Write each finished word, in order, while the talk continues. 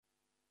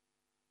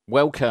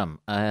welcome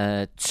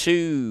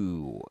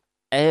to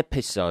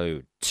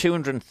episode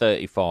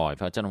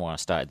 235. I don't know why I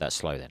started that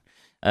slow then.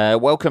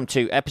 Welcome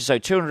to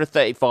episode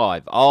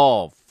 235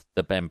 of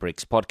the Ben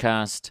Briggs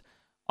podcast.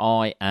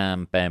 I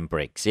am Ben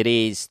Briggs. It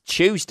is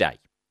Tuesday,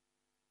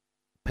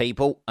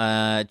 people.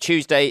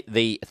 Tuesday,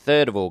 the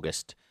 3rd of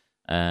August,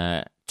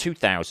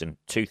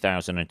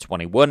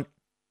 2021.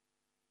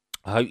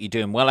 I hope you're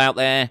doing well out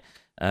there.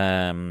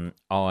 I've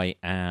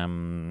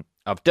done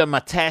my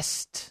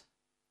test.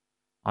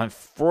 I'm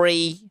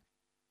free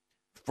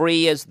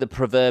as the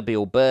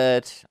proverbial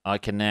bird. I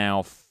can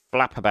now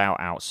flap about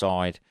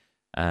outside.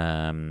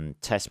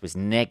 Test was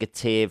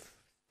negative.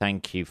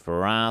 Thank you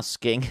for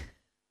asking.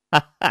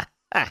 I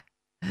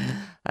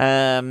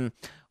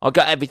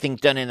got everything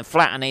done in the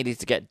flat I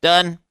needed to get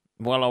done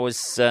while I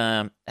was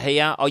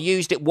here. I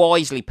used it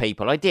wisely,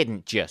 people. I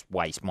didn't just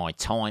waste my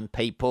time,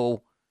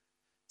 people,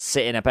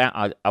 sitting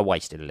about. I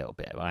wasted a little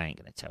bit. I ain't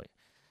going to tell you.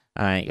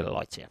 I ain't going to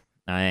lie to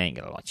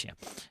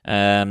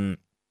you.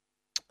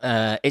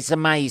 It's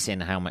amazing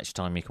how much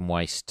time you can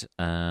waste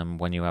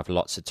when you have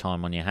lots of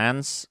time on your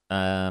hands.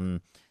 But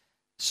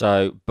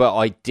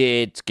I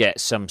did get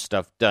some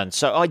stuff done.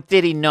 So I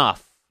did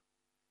enough.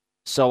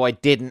 So I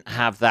didn't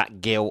have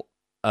that guilt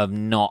of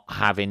not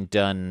having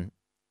done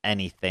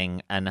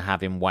anything and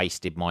having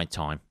wasted my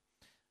time.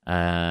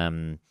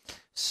 I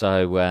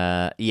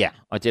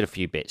did a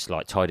few bits,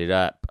 like tidied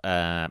up,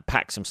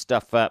 packed some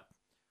stuff up,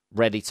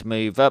 ready to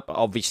move up.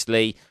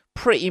 Obviously,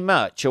 pretty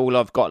much all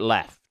I've got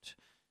left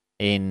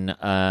in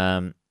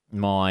my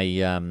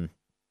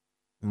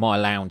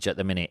lounge at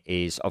the minute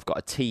is I've got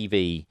a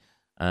TV,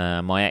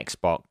 my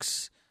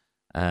Xbox.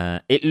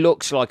 It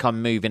looks like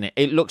I'm moving it.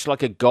 It looks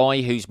like a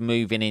guy who's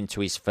moving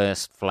into his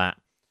first flat,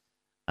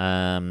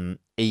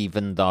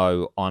 even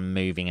though I'm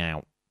moving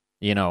out.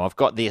 You know, I've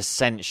got the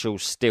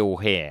essentials still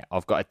here.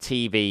 I've got a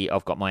TV,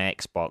 I've got my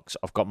Xbox,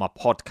 I've got my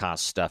podcast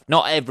stuff.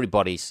 Not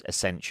everybody's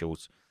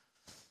essentials,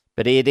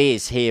 but it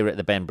is here at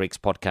the Ben Briggs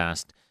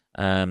podcast.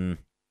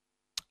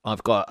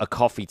 I've got a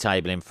coffee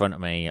table in front of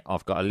me.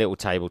 I've got a little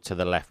table to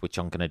the left, which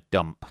I'm going to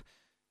dump.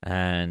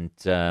 And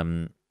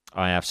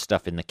I have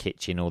stuff in the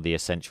kitchen, all the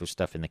essential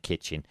stuff in the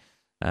kitchen.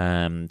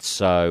 And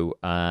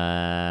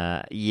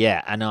I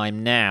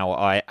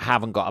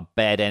haven't got a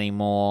bed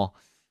anymore.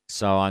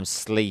 So I'm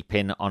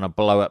sleeping on a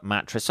blow-up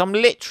mattress. I'm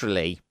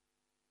literally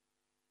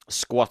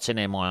squatting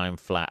in my own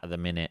flat at the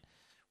minute,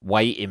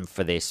 waiting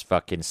for this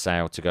fucking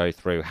sale to go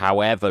through,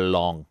 however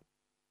long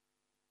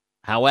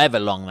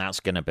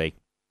that's going to be.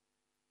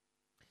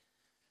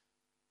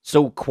 It's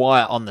all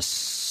quiet on the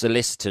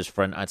solicitors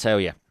front, I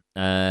tell you.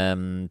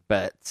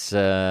 But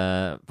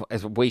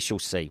we shall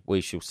see.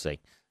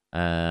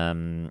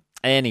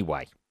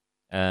 Anyway,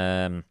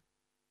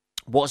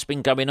 what's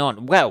been going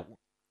on? Well,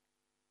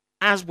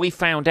 as we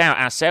found out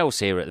ourselves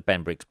here at the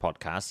Ben Briggs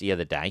podcast the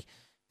other day,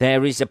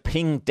 there is a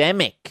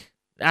pingdemic.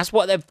 That's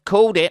what they've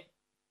called it.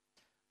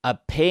 A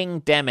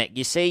pingdemic.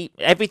 You see,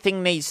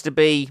 everything needs to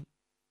be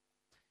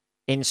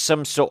in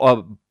some sort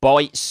of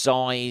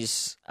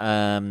bite-size,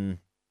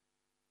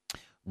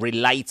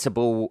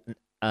 relatable,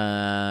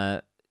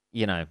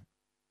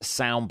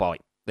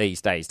 soundbite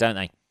these days, don't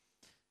they?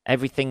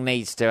 Everything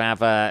needs to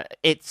have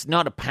it's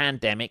not a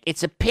pandemic,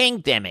 it's a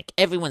pingdemic.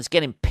 Everyone's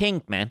getting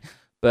pinged, man.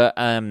 But,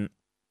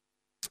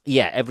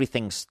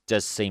 everything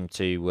does seem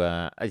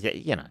to,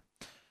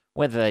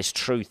 whether there's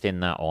truth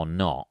in that or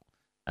not,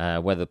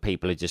 whether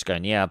people are just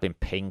going, I've been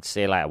pinged,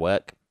 see you later,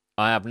 work.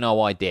 I have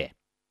no idea.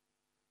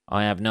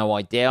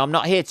 I'm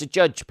not here to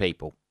judge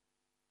people.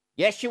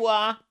 Yes, you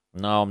are.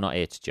 No, I'm not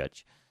here to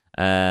judge.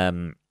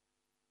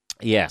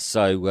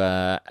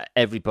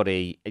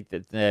 Everybody,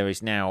 there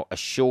is now a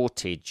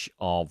shortage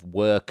of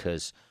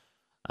workers,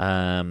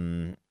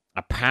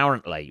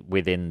 apparently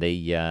within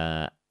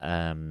the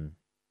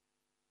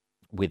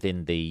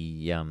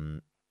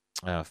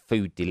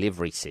food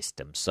delivery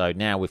system. So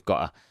now we've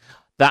got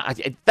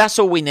that's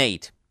all we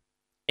need,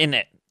 isn't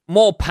it?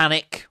 More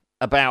panic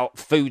about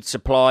food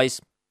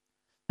supplies.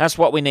 That's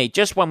what we need.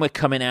 Just when we're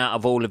coming out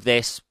of all of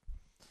this,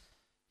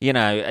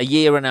 a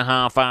year and a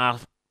half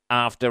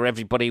after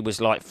everybody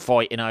was like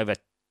fighting over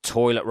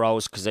toilet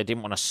rolls because they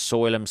didn't want to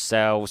soil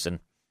themselves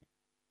and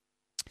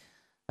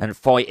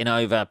fighting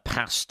over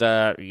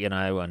pasta,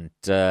 and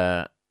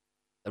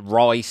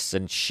rice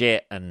and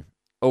shit and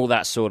all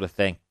that sort of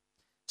thing,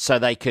 so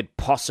they could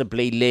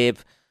possibly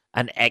live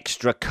an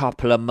extra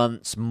couple of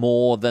months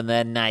more than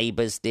their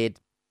neighbours did.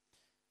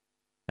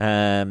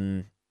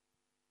 Assuming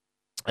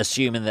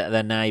that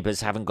their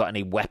neighbours haven't got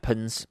any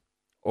weapons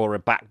or a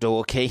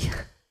backdoor key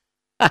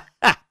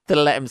to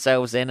let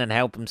themselves in and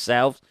help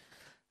themselves.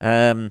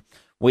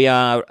 We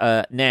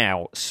are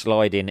now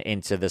sliding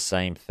into the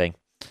same thing.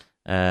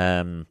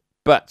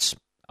 But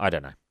I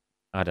don't know,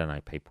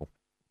 people.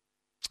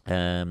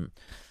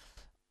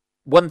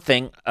 One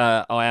thing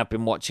I have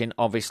been watching,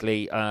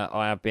 obviously,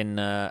 I have been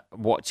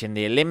watching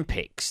the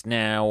Olympics.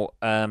 Now,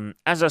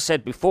 as I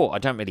said before, I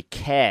don't really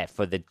care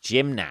for the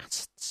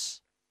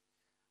gymnasts.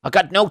 I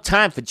got no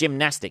time for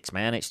gymnastics,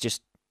 man. It's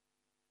just,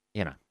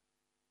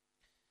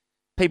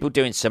 People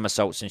doing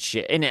somersaults and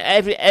shit. In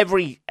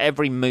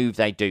every move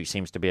they do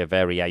seems to be a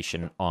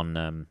variation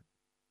on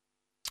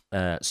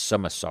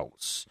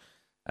somersaults.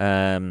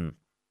 Don't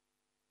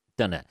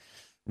it?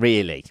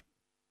 Really.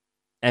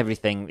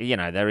 Everything,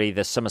 they're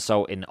either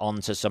somersaulting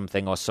onto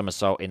something or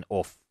somersaulting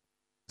off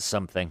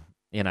something.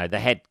 The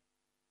head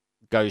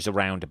goes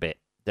around a bit,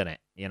 doesn't it?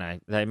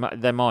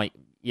 They might,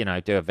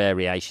 do a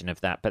variation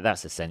of that, but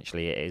that's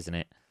essentially it, isn't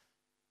it?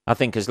 I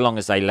think as long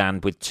as they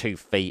land with 2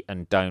 feet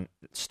and don't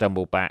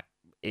stumble back,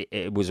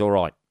 it was all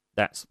right.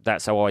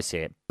 That's how I see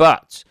it.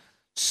 But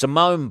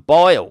Simone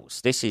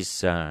Biles, this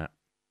is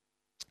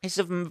it's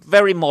a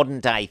very modern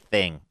day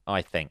thing,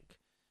 I think.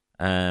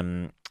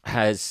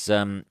 Has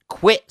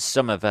quit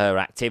some of her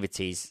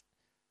activities.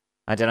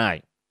 I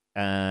don't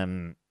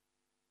know.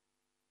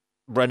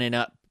 Running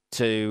up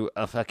to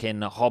a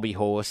fucking hobby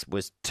horse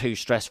was too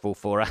stressful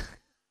for her.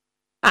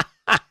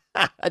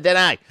 I don't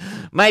know.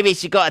 Maybe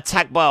she got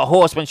attacked by a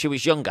horse when she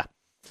was younger.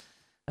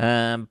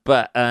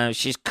 But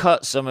she's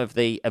cut some of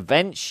the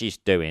events she's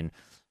doing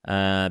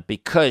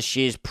because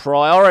she's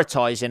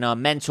prioritizing her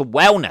mental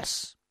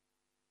wellness.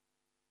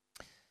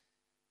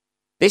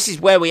 This is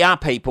where we are,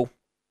 people.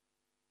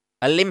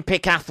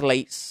 Olympic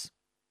athletes,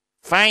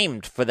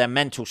 famed for their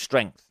mental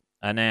strength,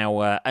 are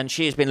now, and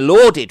she has been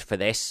lauded for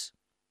this.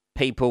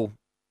 People,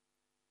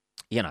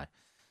 I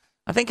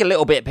think a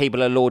little bit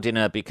people are lauding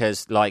her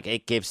because,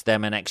 it gives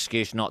them an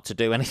excuse not to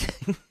do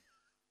anything.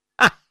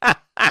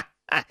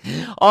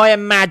 I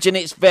imagine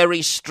it's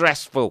very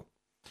stressful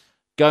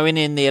going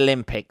in the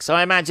Olympics.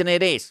 I imagine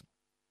it is.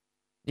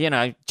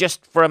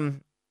 Just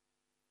from,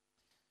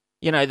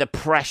 the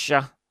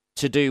pressure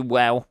to do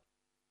well.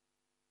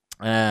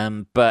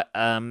 But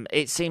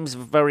it seems a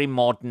very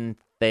modern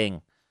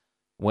thing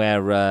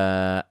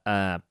where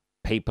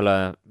people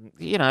are,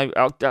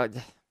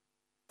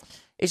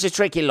 it's a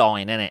tricky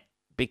line, isn't it?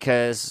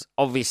 Because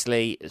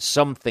obviously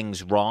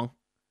something's wrong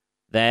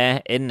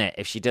there, isn't it?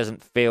 If she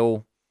doesn't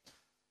feel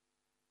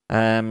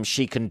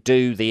she can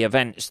do the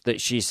events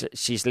that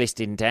she's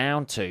listing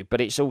down to,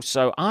 but it's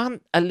also,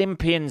 aren't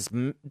Olympians?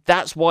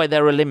 That's why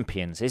they're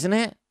Olympians, isn't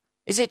it?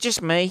 Is it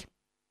just me?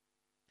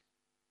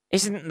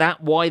 Isn't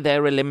that why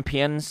they're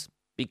Olympians?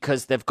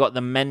 Because they've got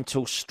the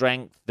mental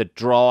strength, the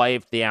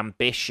drive, the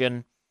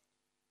ambition,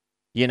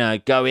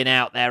 going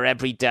out there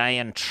every day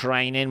and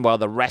training while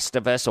the rest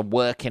of us are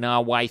working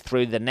our way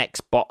through the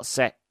next box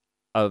set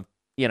of,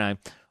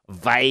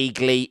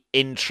 vaguely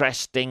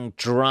interesting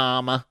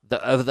drama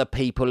that other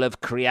people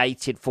have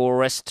created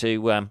for us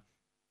to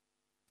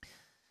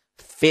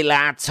fill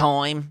our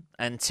time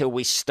until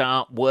we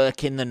start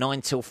working the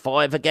 9 till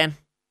 5 again.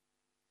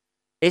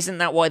 Isn't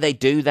that why they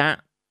do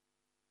that?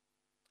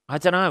 I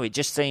don't know. It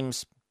just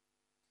seems,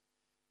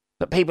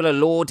 but people are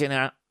lauding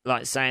her,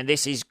 saying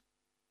this is,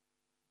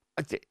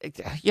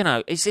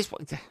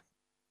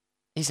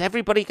 is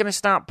everybody going to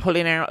start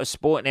pulling out of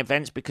sporting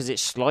events because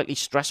it's slightly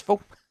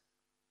stressful?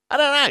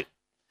 I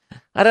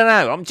don't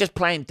know. I'm just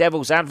playing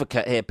devil's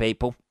advocate here,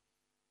 people.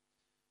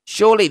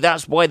 Surely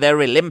that's why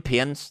they're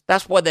Olympians.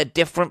 That's why they're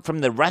different from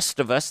the rest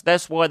of us.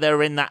 That's why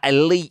they're in that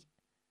elite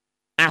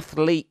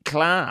athlete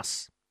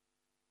class.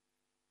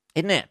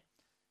 Isn't it?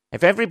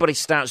 If everybody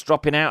starts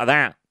dropping out of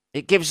that,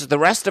 it gives the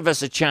rest of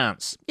us a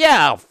chance.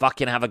 Yeah, I'll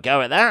fucking have a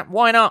go at that.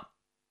 Why not?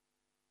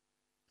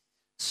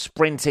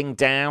 Sprinting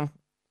down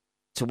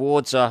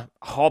towards a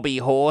hobby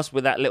horse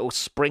with that little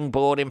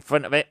springboard in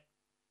front of it.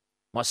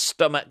 My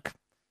stomach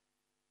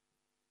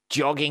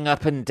jogging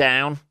up and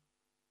down.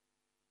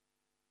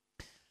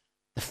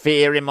 The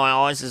fear in my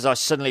eyes as I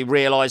suddenly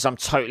realise I'm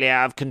totally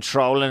out of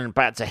control and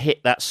about to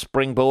hit that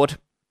springboard.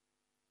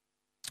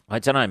 I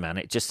don't know, man.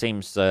 It just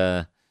seems...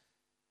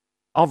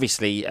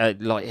 obviously,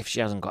 if she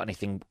hasn't got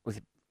anything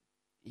with,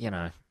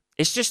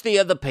 it's just the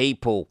other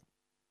people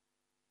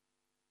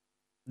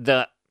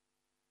that,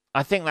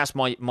 I think that's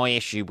my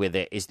issue with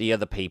it, is the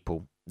other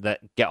people that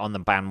get on the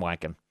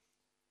bandwagon.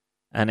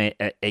 And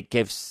it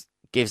gives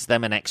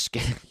them an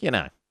excuse,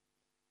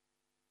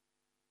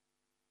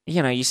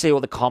 you see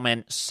all the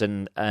comments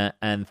and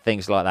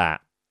things like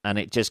that, and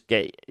it just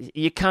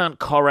you can't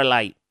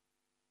correlate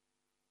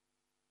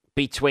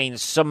between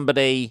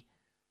somebody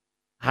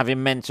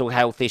having mental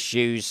health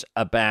issues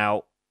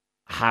about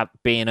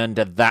being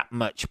under that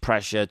much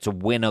pressure to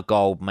win a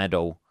gold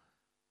medal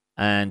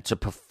and to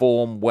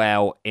perform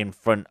well in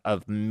front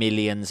of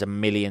millions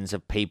and millions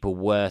of people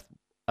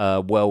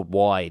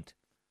worldwide,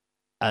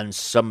 and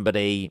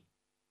somebody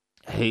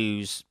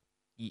who's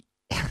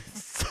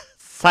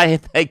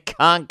saying they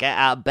can't get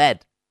out of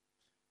bed.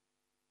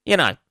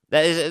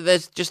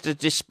 There's just a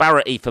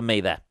disparity for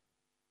me there.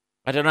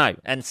 I don't know.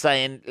 And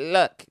saying,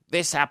 look,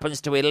 this happens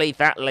to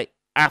elite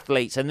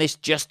athletes, and this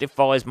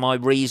justifies my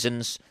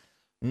reasons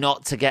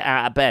not to get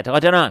out of bed. I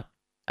don't know.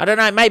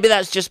 Maybe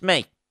that's just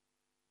me.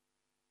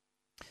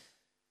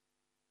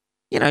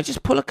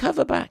 Just pull a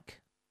cover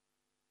back.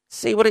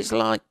 See what it's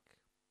like.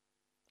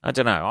 I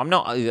don't know. I'm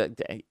not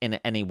in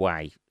any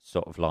way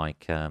sort of not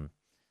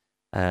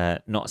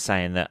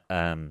saying that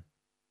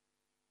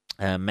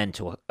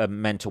mental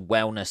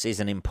wellness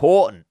isn't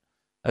important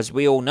As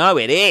we all know,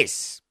 it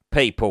is,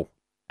 people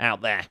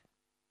out there.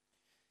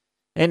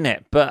 Isn't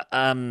it? But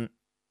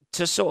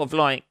to sort of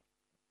like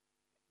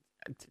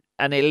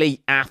an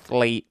elite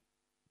athlete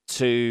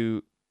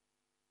to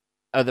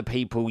other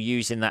people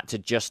using that to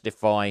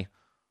justify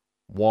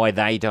why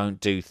they don't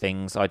do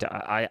things, I don't know.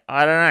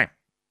 I don't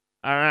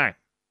know.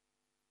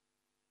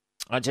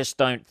 I just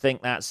don't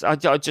think that's... I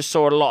just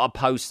saw a lot of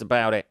posts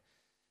about it.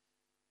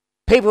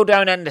 People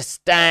don't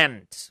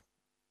understand.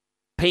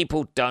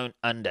 People don't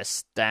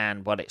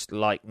understand what it's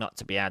like not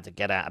to be able to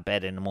get out of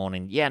bed in the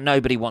morning. Yeah,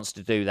 nobody wants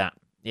to do that,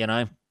 you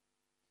know?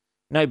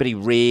 Nobody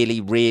really,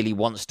 really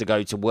wants to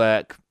go to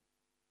work.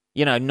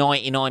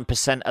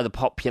 99% of the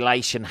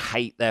population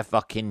hate their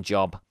fucking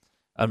job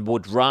and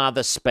would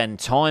rather spend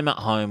time at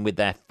home with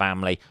their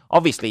family.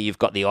 Obviously, you've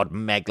got the odd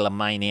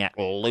megalomaniac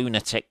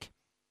lunatic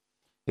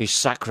who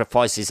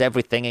sacrifices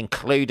everything,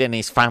 including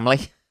his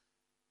family,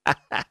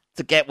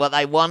 to get what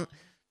they want,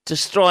 to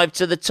strive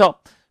to the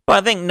top. But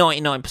I think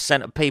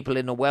 99% of people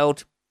in the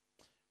world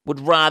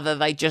would rather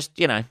they just,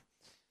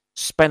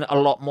 spent a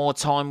lot more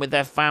time with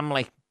their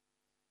family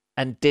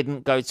and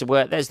didn't go to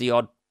work. There's the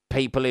odd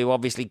people who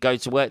obviously go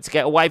to work to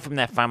get away from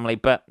their family,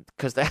 but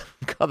because they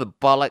haven't got the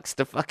bollocks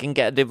to fucking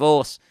get a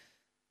divorce,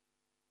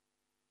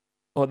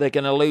 or they're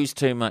going to lose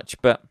too much.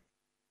 But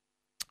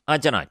I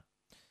don't know.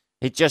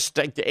 I'd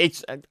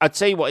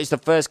tell you what, it's the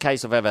first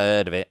case I've ever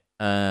heard of it.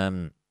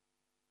 I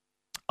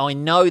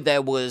know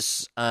there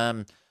was,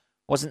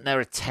 wasn't there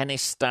a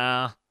tennis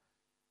star,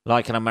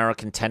 like an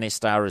American tennis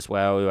star as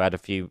well, who had a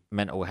few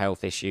mental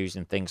health issues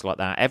and things like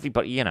that?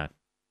 Everybody,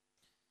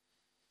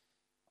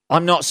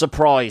 I'm not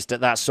surprised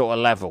at that sort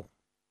of level,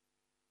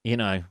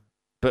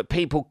 but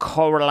people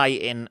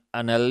correlating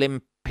an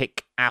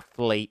Olympic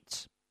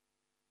athlete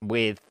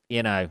with,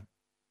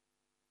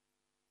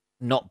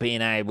 not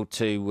being able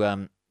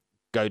to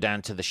go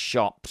down to the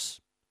shops.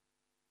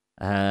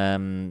 I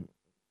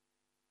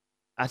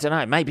don't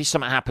know. Maybe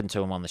something happened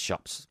to him on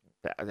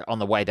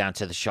the way down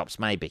to the shops.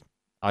 Maybe.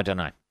 I don't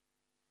know.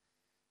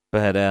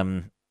 But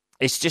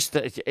it's just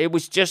that it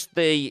was just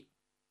the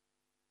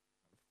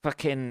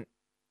fucking,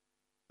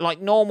 like,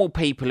 normal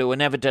people who have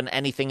never done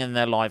anything in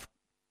their life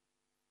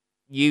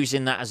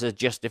using that as a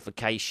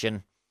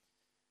justification.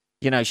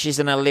 She's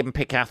an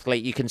Olympic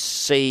athlete. You can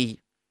see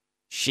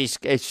she's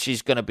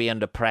going to be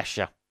under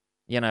pressure.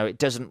 It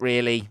doesn't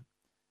really...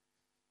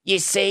 You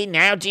see,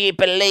 now do you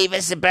believe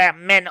us about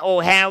mental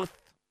health?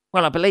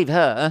 Well, I believe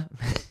her.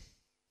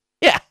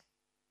 Yeah.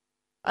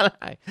 I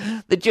don't know.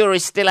 The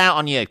jury's still out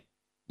on you.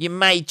 You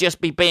may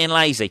just be being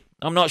lazy.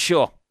 I'm not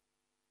sure.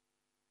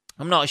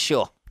 Oh,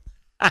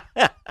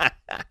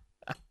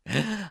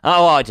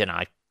 I don't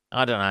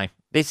know.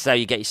 This is how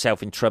you get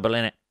yourself in trouble,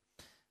 innit?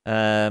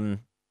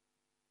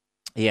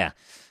 Yeah.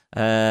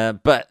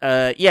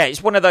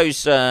 It's one of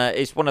those.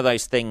 It's one of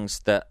those things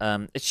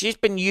that she's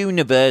been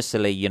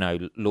universally,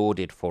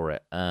 lauded for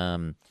it.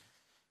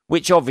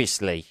 Which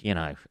obviously,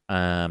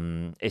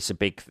 it's a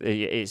big.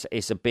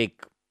 It's a big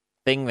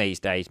thing these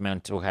days.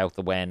 Mental health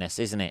awareness,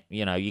 isn't it?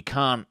 You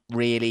can't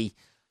really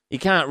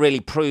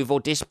prove or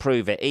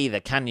disprove it either,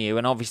 can you?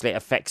 And obviously, it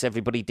affects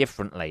everybody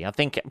differently. I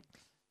think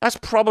that's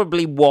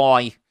probably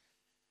why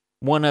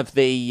one of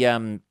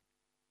the.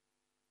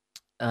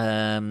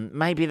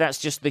 Maybe that's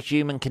just the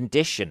human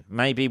condition.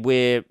 Maybe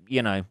we're,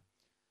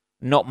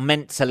 not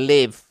meant to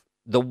live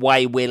the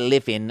way we're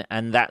living,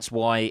 and that's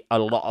why a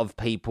lot of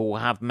people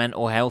have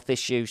mental health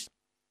issues.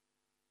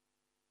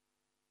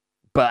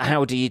 But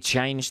how do you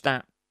change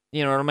that?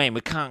 You know what I mean?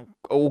 We can't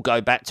all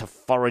go back to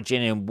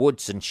foraging in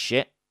woods and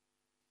shit.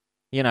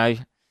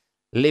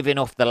 Living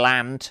off the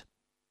land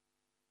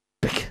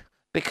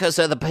because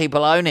other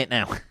people own it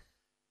now.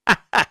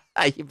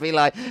 You'd be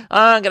like,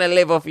 I'm going to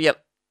live off the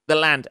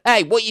land.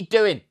 Hey, what you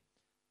doing?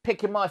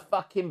 Picking my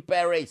fucking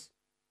berries.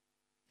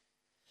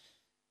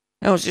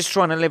 I was just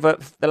trying to live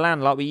off the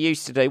land like we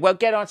used to do. Well,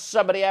 get on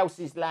somebody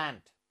else's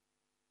land.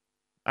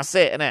 That's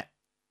it, innit?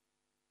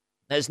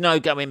 There's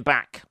no going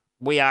back.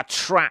 We are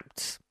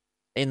trapped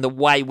in the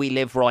way we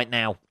live right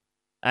now.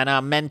 And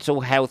our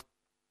mental health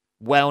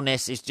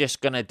wellness is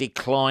just going to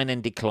decline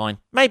and decline.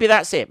 Maybe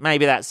that's it.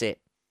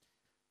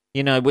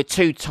 We're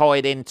too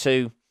tied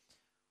into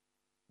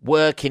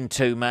working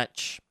too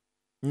much,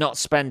 not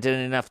spending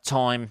enough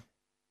time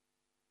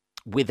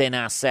within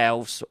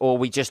ourselves, or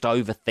we just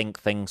overthink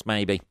things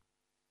maybe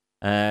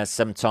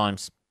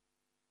sometimes.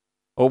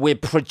 Or we're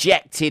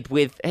projected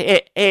with,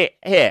 here,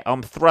 here's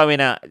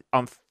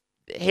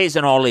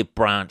an olive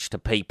branch to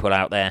people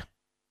out there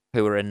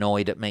who are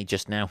annoyed at me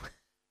just now.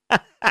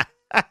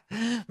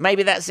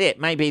 Maybe that's it.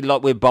 Maybe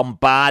like we're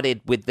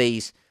bombarded with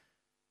these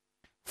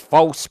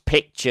false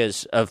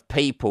pictures of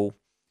people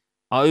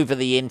over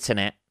the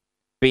internet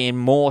being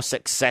more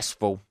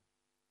successful,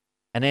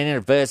 and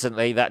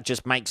inadvertently that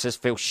just makes us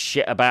feel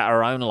shit about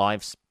our own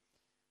lives.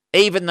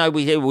 Even though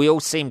we all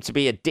seem to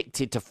be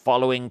addicted to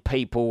following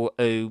people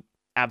who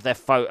have their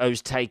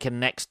photos taken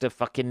next to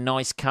fucking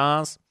nice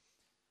cars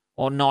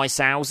or nice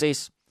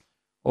houses,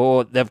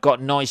 or they've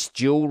got nice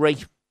jewellery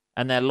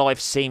and their life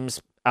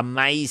seems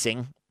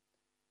amazing.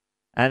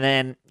 And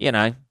then,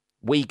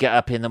 we get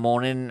up in the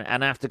morning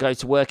and have to go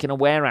to work in a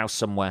warehouse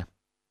somewhere.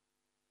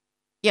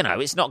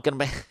 It's not going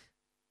to be...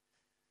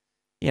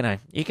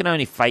 you can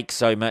only fake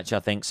so much, I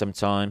think,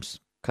 sometimes,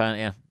 can't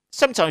you?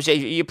 Sometimes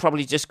you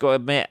probably just got to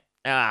admit,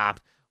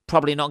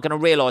 probably not going to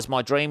realise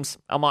my dreams.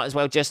 I might as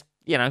well just,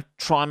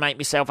 try and make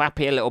myself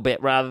happy a little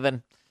bit rather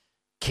than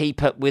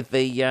keep up with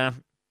the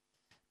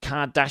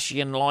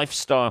Kardashian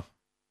lifestyle.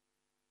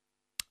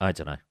 I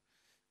don't know.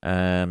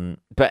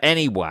 But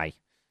anyway,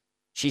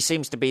 she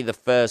seems to be the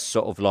first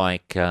sort of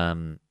like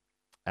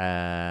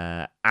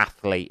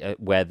athlete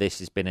where this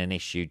has been an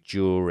issue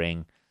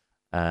during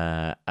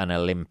an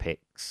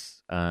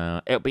Olympics.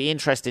 It'll be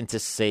interesting to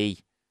see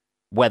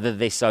whether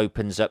this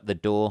opens up the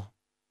door.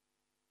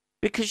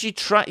 Because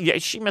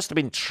she must have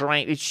been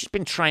trained. She's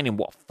been training,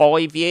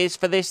 5 years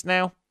for this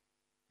now?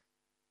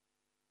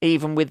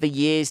 Even with the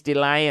year's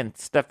delay and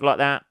stuff like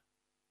that.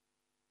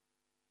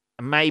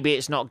 And maybe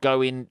it's not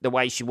going the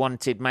way she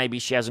wanted. Maybe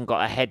she hasn't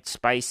got a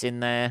headspace in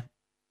there.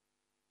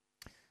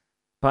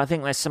 But I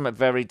think there's something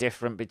very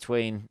different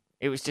between...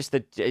 It was just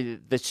the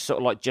sort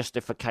of like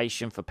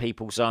justification for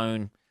people's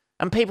own...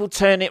 And people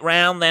turn it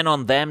round then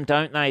on them,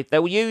 don't they?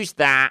 They'll use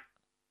that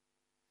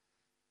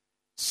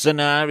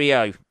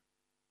scenario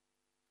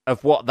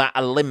of what that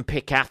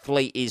Olympic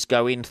athlete is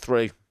going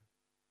through.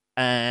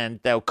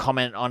 And they'll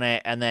comment on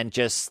it and then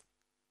just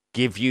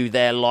give you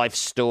their life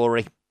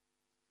story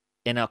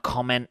in a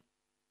comment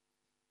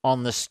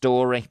on the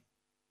story.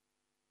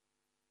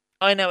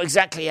 I know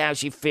exactly how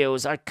she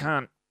feels. I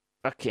can't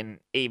fucking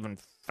even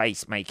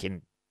face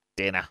making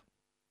dinner.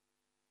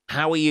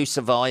 How are you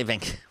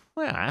surviving?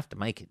 Well, I have to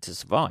make it to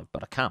survive,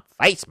 but I can't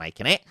face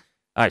making it.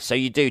 Oh, so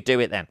you do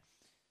it then?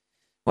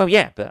 Well,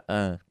 yeah, but,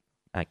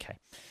 okay.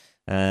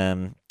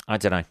 I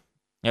don't know.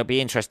 It'll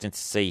be interesting to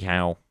see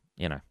how,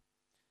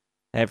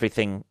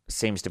 everything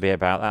seems to be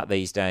about that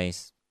these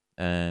days.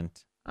 And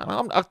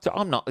I'm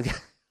not,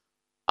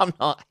 I'm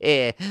not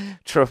here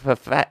to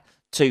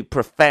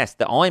profess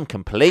that I'm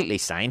completely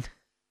sane.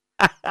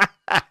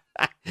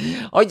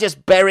 I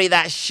just bury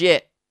that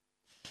shit.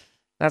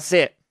 That's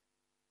it.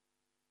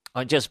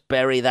 I just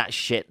bury that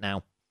shit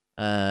now.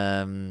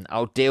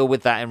 I'll deal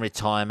with that in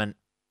retirement.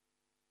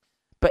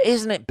 But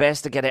isn't it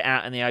best to get it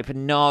out in the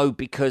open? No,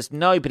 because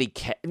nobody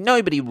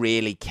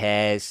really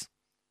cares.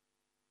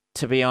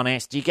 To be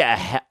honest, you get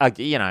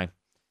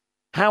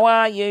how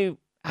are you,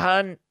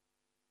 hun?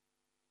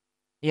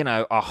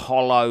 A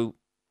hollow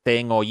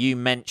thing, or you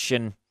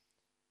mention.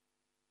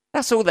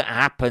 That's all that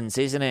happens,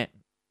 isn't it?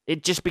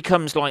 It just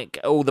becomes like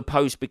all the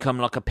posts become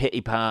like a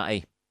pity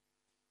party.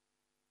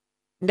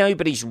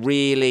 Nobody's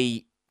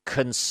really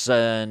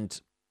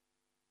concerned.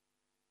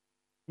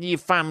 Your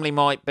family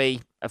might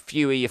be, a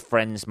few of your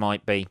friends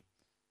might be,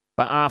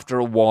 but after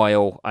a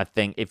while, I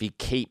think if you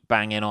keep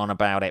banging on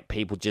about it,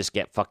 people just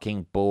get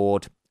fucking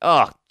bored.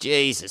 Oh,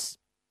 Jesus.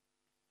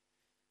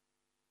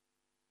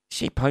 Is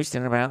she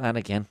posting about that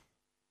again?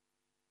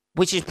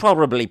 Which is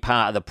probably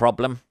part of the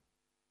problem.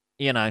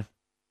 They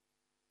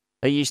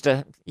used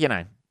to,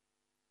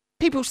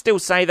 people still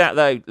say that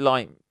though,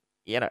 like,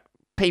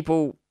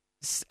 people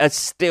are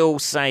still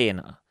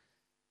saying,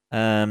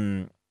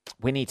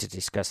 we need to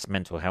discuss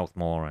mental health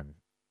more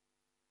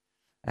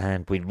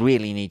and we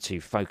really need to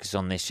focus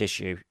on this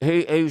issue.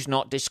 Who's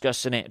not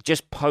discussing it?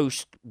 Just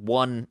post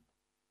one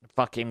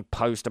fucking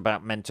post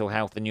about mental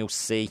health and you'll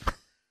see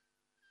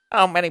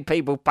how many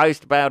people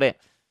post about it.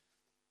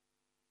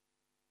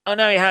 I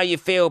know how you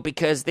feel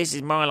because this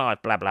is my life,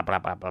 blah, blah, blah,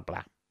 blah, blah,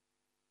 blah.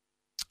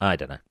 I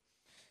don't know.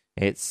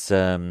 It's,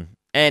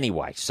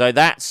 anyway, so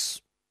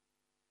let's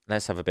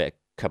have a bit of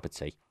cup of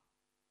tea.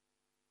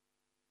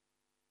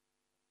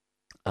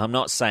 I'm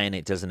not saying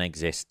it doesn't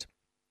exist.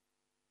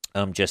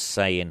 I'm just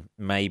saying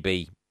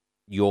maybe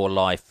your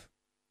life,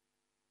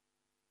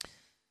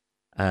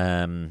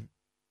 unless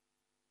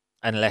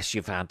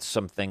you've had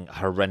something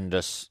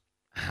horrendous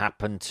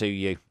happen to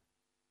you,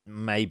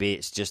 maybe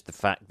it's just the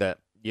fact that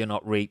you're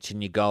not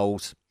reaching your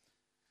goals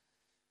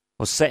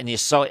or setting your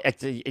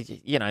sights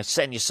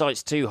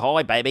too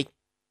high, baby.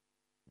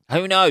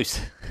 Who knows?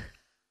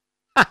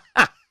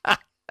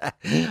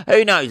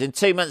 Who knows? In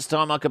 2 months'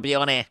 time, I could be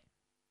on here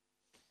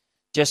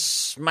just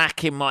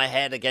smacking my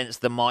head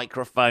against the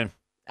microphone.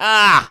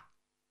 Ah!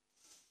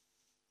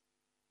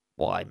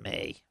 Why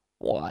me?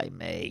 Why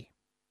me?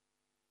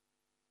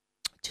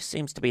 It just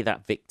seems to be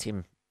that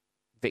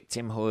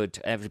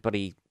victimhood.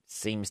 Everybody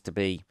seems to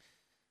be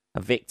a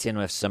victim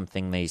of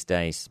something these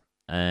days.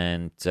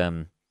 And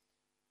I'm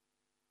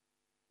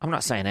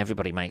not saying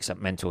everybody makes up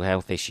mental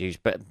health issues,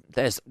 but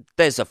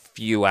there's a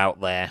few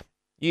out there.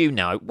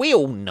 We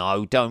all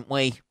know, don't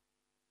we?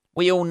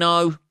 We all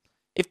know.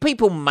 If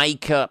people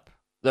make up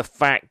the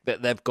fact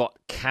that they've got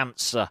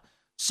cancer,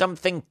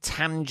 something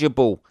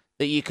tangible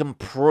that you can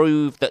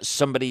prove that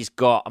somebody's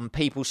got, and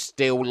people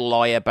still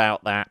lie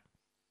about that,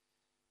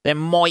 there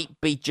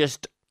might be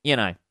just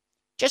a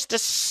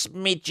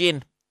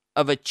smidgen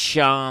of a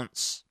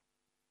chance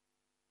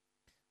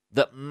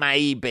that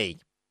maybe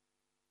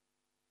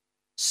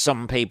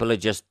some people are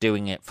just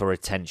doing it for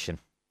attention.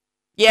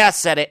 Yeah, I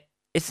said it.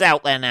 It's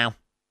out there now.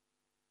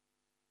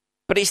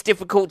 But it's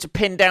difficult to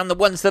pin down the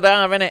ones that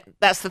are in it.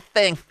 That's the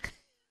thing.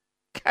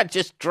 Can't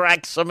just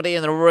drag somebody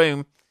in the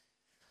room,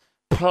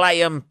 play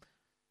them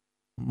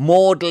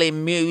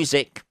maudlin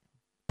music,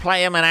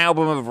 play them an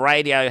album of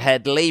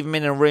Radiohead, leave them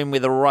in a room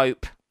with a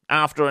rope.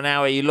 After an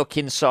hour, you look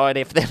inside.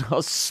 If they're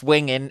not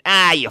swinging,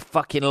 you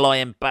fucking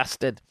lying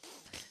bastard.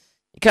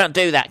 You can't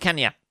do that, can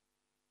you?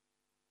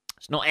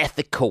 It's not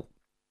ethical.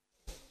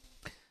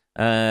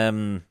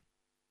 Anyway,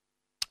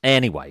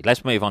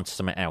 let's move on to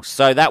something else.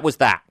 So that was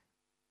that.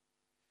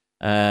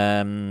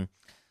 The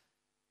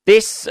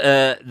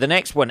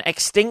next one,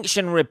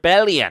 Extinction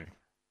Rebellion.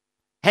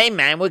 Hey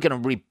man, we're going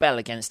to rebel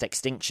against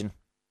extinction.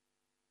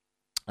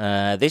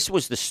 This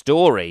was the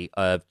story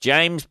of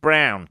James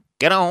Brown.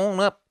 Get on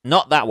up.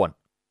 Not that one.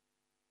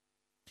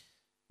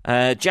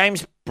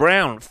 James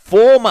Brown,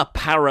 former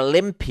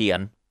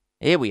Paralympian.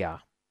 Here we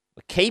are.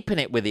 We're keeping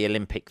it with the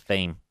Olympic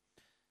theme.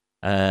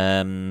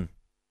 Has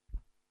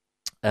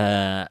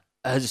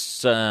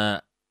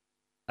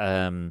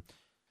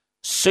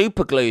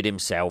superglued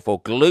himself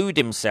or glued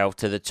himself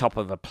to the top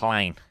of a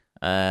plane.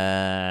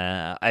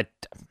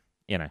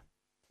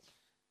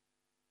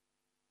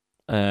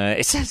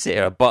 It says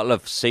here, a bottle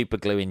of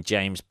superglue in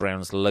James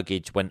Brown's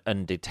luggage went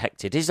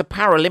undetected. He's a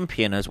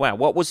Paralympian as well.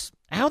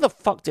 How the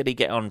fuck did he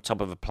get on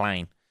top of a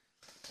plane?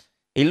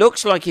 He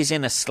looks like he's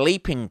in a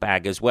sleeping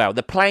bag as well.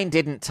 The plane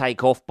didn't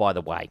take off, by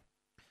the way.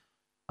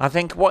 I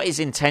think what his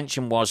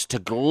intention was to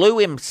glue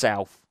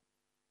himself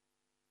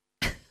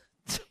to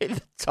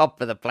the top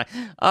of the plane.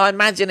 I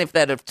imagine if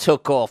they'd have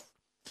took off,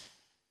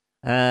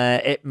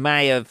 it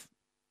may have...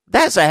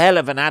 That's a hell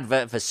of an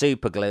advert for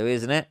superglue,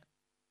 isn't it?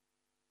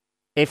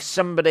 If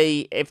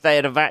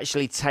they'd have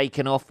actually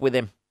taken off with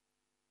him.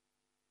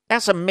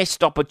 That's a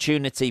missed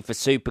opportunity for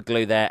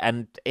superglue there,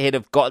 and he'd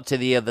have got to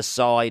the other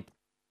side,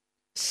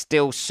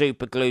 still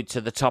superglued to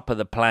the top of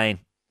the plane.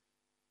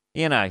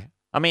 You know,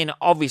 I mean,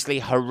 obviously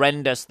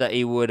horrendous that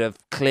he would have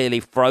clearly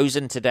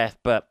frozen to death,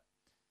 but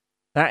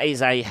that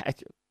is a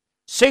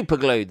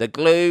superglue. The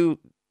glue,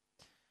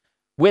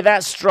 we're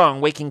that strong,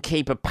 we can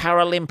keep a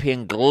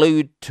Paralympian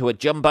glued to a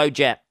jumbo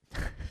jet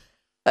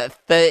at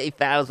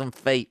 30,000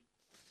 feet.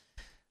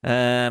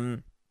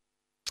 So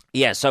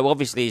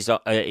obviously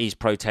he's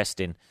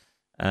protesting.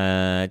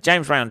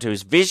 James Brown, who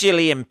is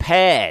visually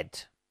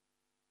impaired.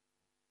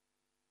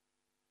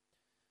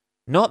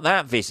 Not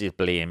that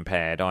visibly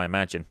impaired, I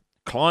imagine.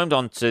 Climbed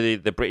onto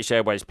the British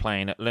Airways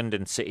plane at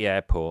London City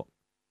Airport.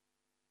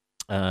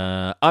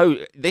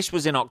 This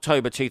was in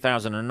October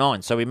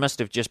 2009, so he must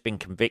have just been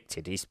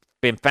convicted. He's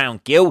been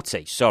found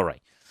guilty,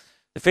 sorry.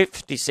 The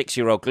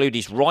 56-year-old glued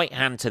his right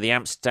hand to the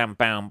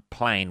Amsterdam-bound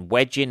plane,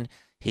 wedging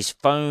his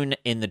phone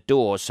in the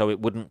door so it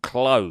wouldn't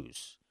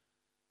close.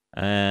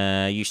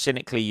 You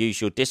cynically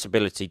use your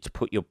disability to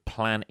put your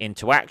plan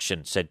into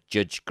action, said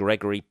Judge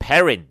Gregory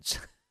Perrins.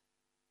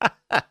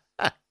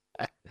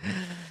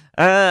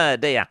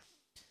 Dear.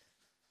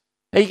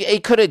 He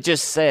could have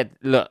just said,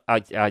 look,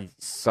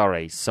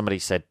 sorry, somebody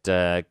said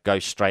go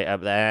straight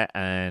up there,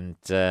 and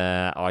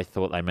I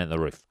thought they meant the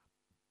roof.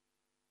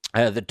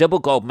 The double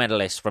gold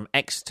medalist from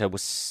Exeter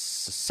was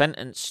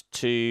sentenced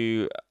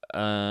to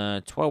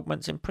 12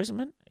 months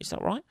imprisonment. Is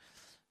that right?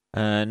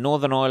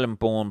 Northern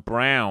Ireland-born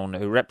Brown,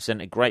 who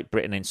represented Great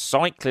Britain in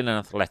cycling and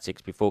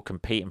athletics before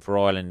competing for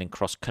Ireland in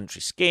cross-country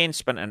skiing,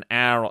 spent an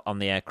hour on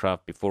the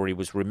aircraft before he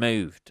was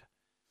removed.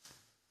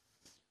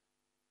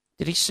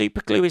 Did he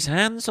superglue his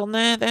hands on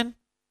there then?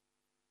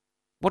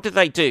 What did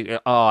they do?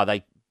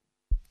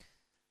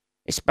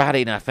 It's bad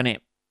enough, isn't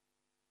it?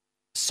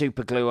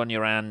 Superglue on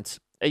your hand.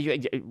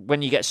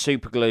 When you get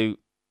superglue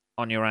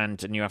on your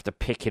hand and you have to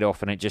pick it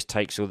off and it just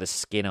takes all the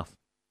skin off.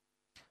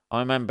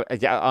 I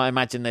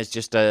imagine there's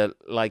just a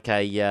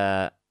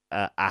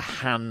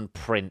hand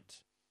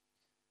print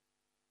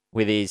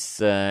with his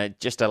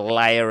just a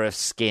layer of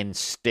skin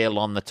still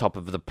on the top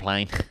of the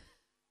plane.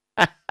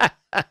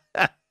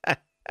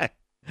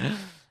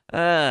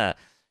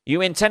 You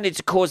intended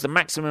to cause the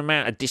maximum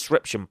amount of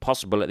disruption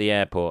possible at the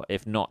airport,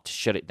 if not to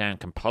shut it down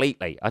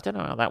completely. I don't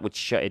know how that would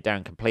shut it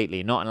down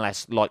completely, not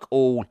unless like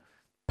all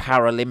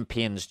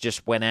Paralympians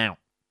just went out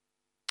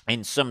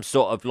in some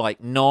sort of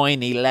like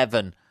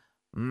 9/11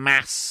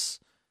 mass,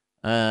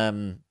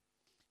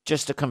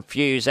 just to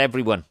confuse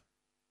everyone.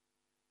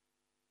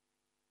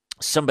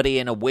 Somebody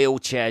in a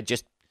wheelchair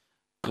just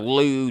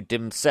glued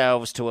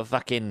themselves to a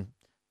fucking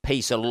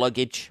piece of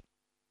luggage.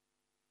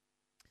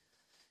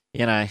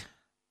 You know,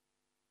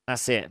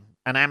 that's it.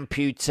 An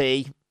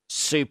amputee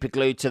super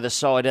glued to the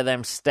side of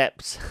them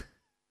steps.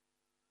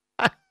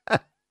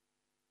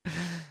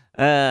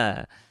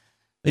 The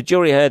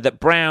jury heard that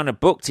Brown had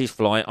booked his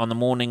flight on the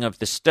morning of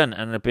the stunt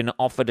and had been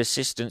offered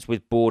assistance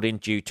with boarding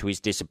due to his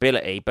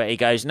disability, but he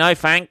goes, no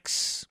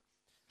thanks.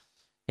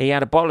 He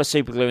had a bottle of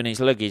superglue in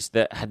his luggage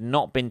that had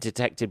not been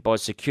detected by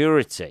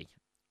security.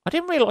 I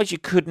didn't realise you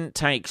couldn't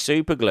take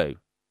superglue.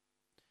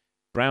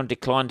 Brown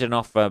declined an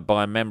offer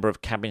by a member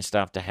of cabin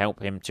staff to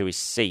help him to his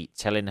seat,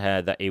 telling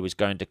her that he was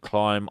going to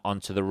climb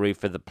onto the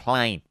roof of the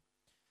plane.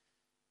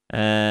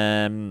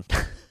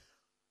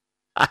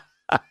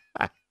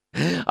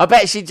 I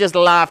bet she just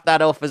laughed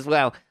that off as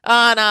well.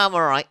 Oh, no, I'm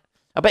all right.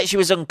 I bet she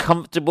was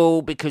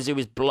uncomfortable because it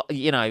was,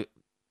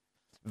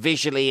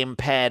 visually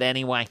impaired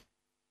anyway.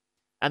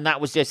 And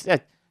that was just, do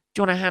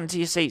you want a hand to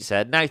your seat,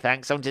 sir? No,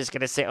 thanks. I'm just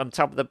going to sit on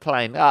top of the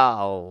plane.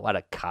 Oh, what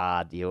a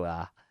card you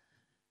are.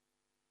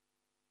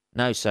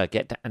 No, sir,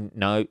 get down.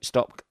 No,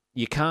 stop.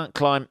 You can't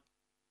climb.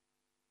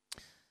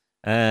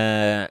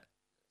 Said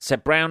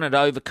Brown had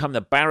overcome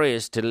the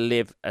barriers to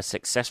live a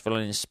successful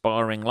and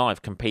inspiring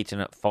life, competing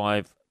at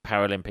 5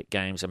 Paralympic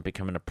Games and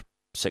becoming a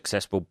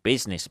successful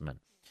businessman.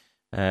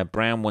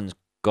 Brown won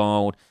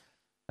gold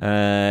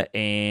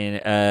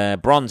in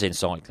bronze in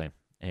cycling.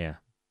 Yeah.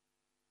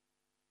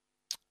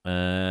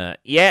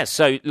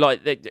 So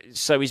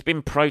he's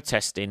been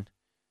protesting.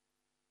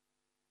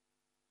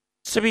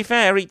 To be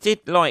fair, he did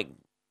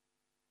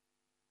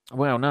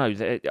well, no,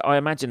 I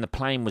imagine the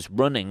plane was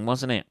running,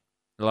 wasn't it?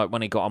 Like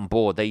when he got on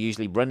board, they're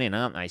usually running,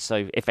 aren't they?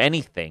 So if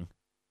anything,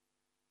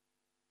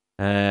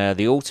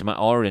 the ultimate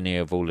irony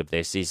of all of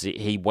this is that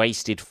he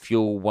wasted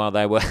fuel while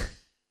they were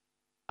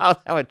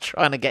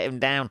trying to get him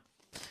down.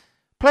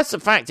 Plus the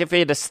fact if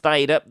he'd have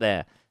stayed up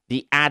there,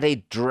 the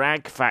added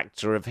drag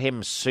factor of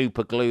him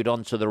super glued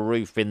onto the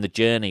roof in the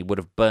journey would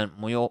have burnt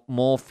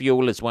more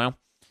fuel as well.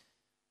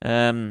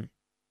 I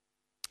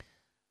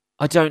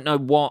don't know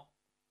what,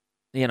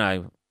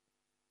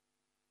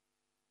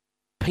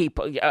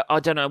 people, I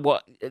don't know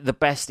what the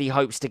best he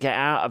hopes to get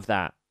out of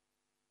that,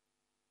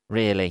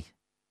 really.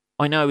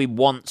 I know he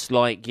wants,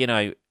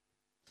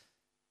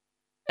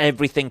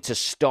 everything to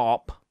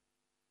stop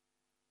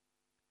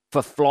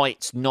for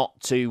flights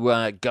not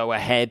to go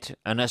ahead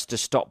and us to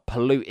stop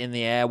polluting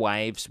the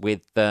airwaves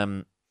with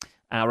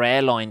our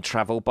airline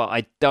travel, but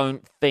I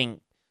don't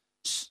think,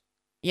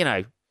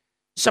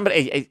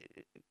 somebody,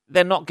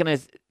 they're not going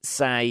to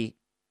say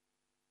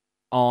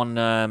on,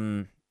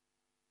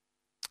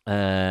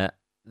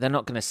 they're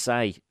not going to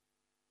say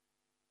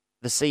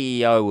the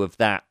CEO of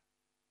that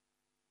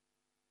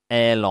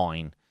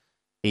airline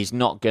is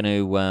not going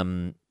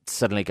to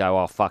suddenly go,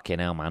 oh, fucking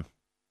hell, man.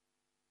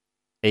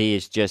 He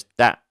is just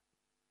that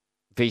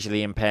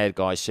visually impaired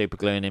guy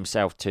supergluing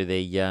himself to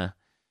the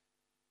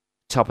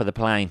top of the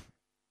plane.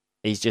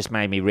 He's just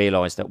made me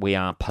realise that we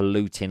are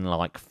polluting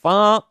like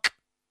fuck.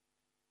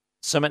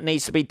 Something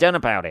needs to be done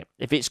about it.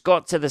 If it's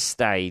got to the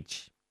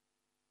stage,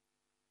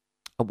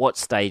 at what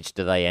stage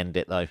do they end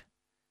it, though?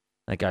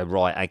 They go,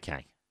 right,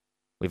 okay,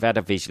 we've had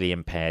a visually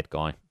impaired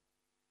guy.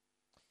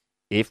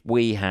 If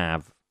we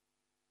have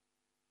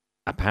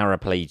a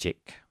paraplegic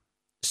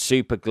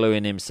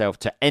supergluing himself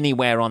to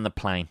anywhere on the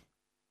plane,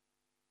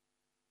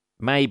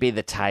 maybe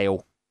the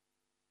tail.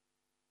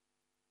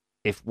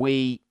 If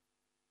we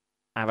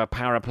have a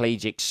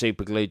paraplegic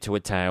superglued to a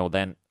tail,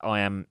 then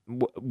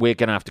we're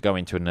going to have to go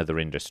into another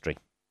industry.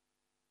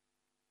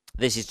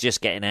 This is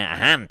just getting out of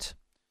hand.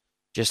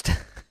 Just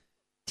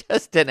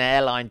an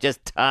airline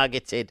just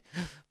targeted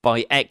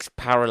by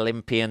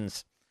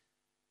ex-Paralympians,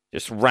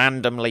 just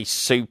randomly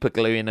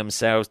supergluing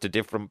themselves to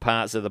different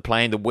parts of the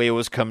plane. The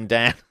wheels come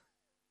down.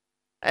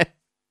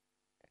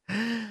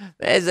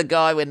 There's a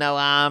guy with no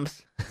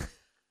arms.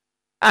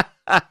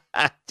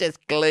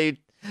 Just glued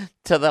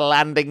to the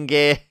landing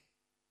gear.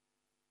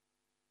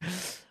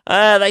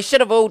 They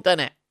should have all done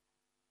it.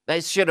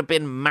 There should have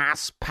been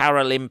mass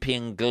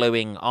Paralympian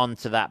gluing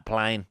onto that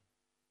plane.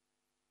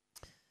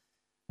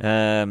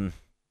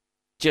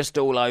 Just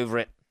all over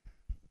it.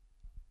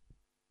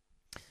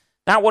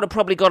 That would have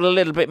probably got a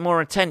little bit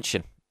more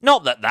attention.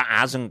 Not that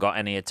hasn't got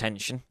any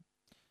attention.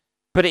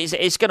 But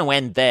it's going to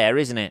end there,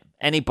 isn't it?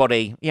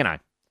 Anybody,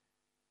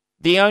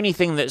 the only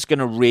thing that's going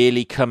to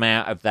really come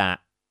out of that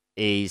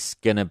is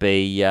going to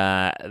be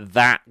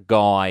that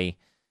guy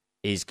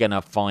is going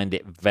to find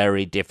it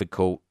very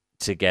difficult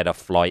to get a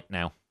flight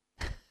now.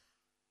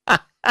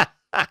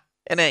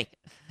 Isn't he?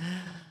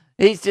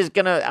 He's just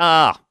going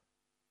to,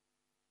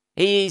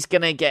 he's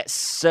going to get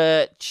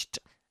searched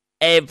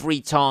every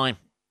time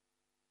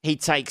he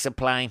takes a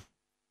plane.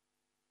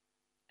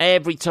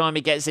 Every time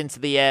he gets into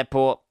the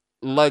airport,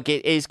 look,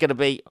 it is going to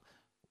be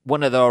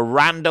one of the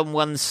random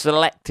ones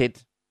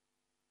selected.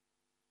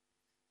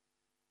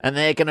 And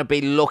they're going to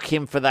be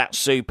looking for that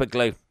super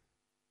glue.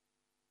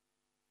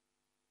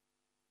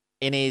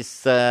 In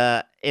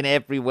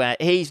everywhere.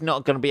 He's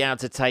not going to be able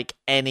to take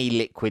any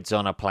liquids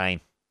on a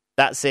plane.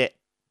 That's it.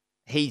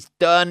 He's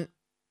done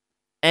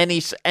any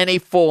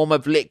form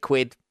of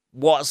liquid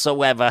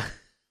whatsoever.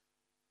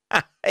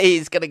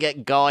 He's going to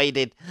get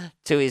guided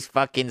to his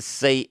fucking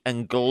seat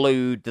and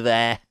glued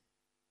there.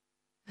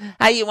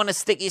 Hey, you want to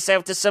stick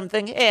yourself to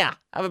something? Here,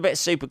 have a bit of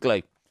super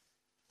glue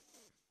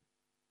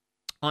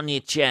on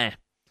your chair.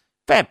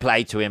 Fair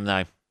play to him,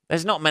 though.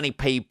 There's not many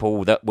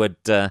people that would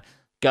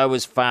go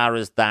as far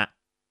as that.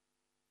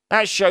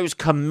 That shows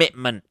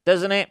commitment,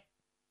 doesn't it?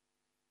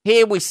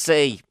 Here we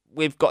see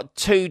we've got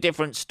two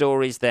different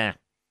stories there.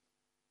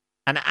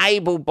 An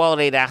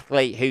able-bodied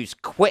athlete who's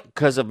quit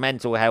because of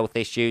mental health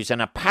issues,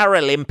 and a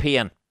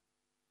Paralympian,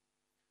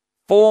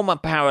 former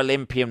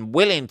Paralympian,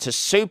 willing to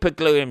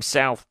superglue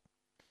himself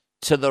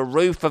to the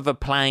roof of a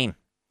plane.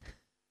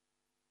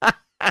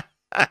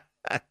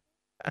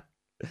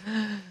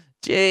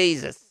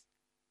 Jesus.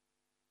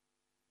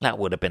 That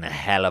would have been a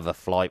hell of a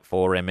flight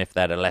for him if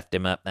they'd have left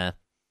him up there.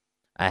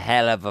 A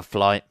hell of a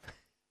flight.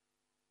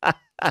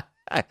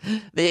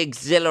 The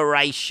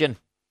exhilaration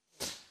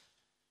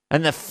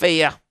and the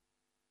fear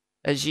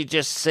as you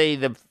just see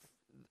the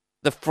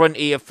front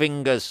of your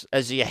fingers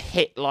as you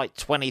hit like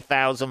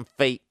 20,000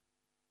 feet,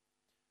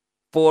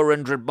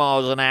 400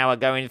 miles an hour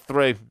going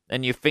through,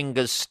 and your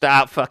fingers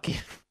start fucking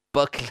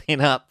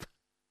buckling up.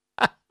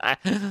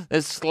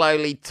 They're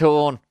slowly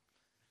torn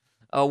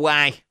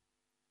away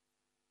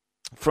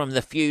from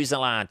the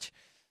fuselage.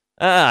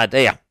 Ah,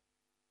 dear.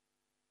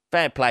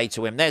 Fair play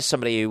to him. There's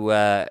somebody who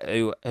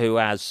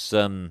has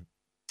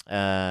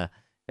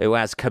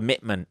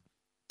commitment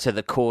to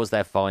the cause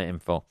they're fighting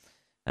for.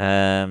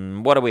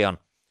 What are we on?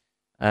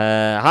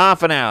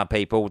 Half an hour,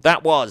 people.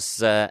 That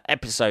was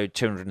episode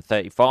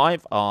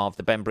 235 of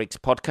the Ben Briggs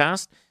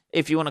podcast.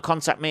 If you want to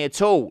contact me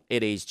at all,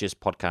 it is just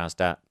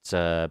podcast at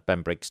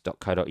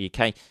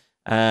benbriggs.co.uk.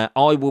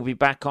 I will be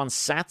back on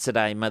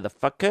Saturday,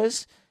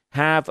 motherfuckers.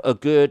 Have a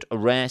good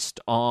rest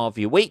of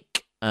your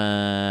week.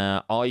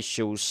 I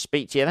shall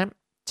speak to you then.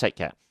 Take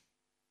care.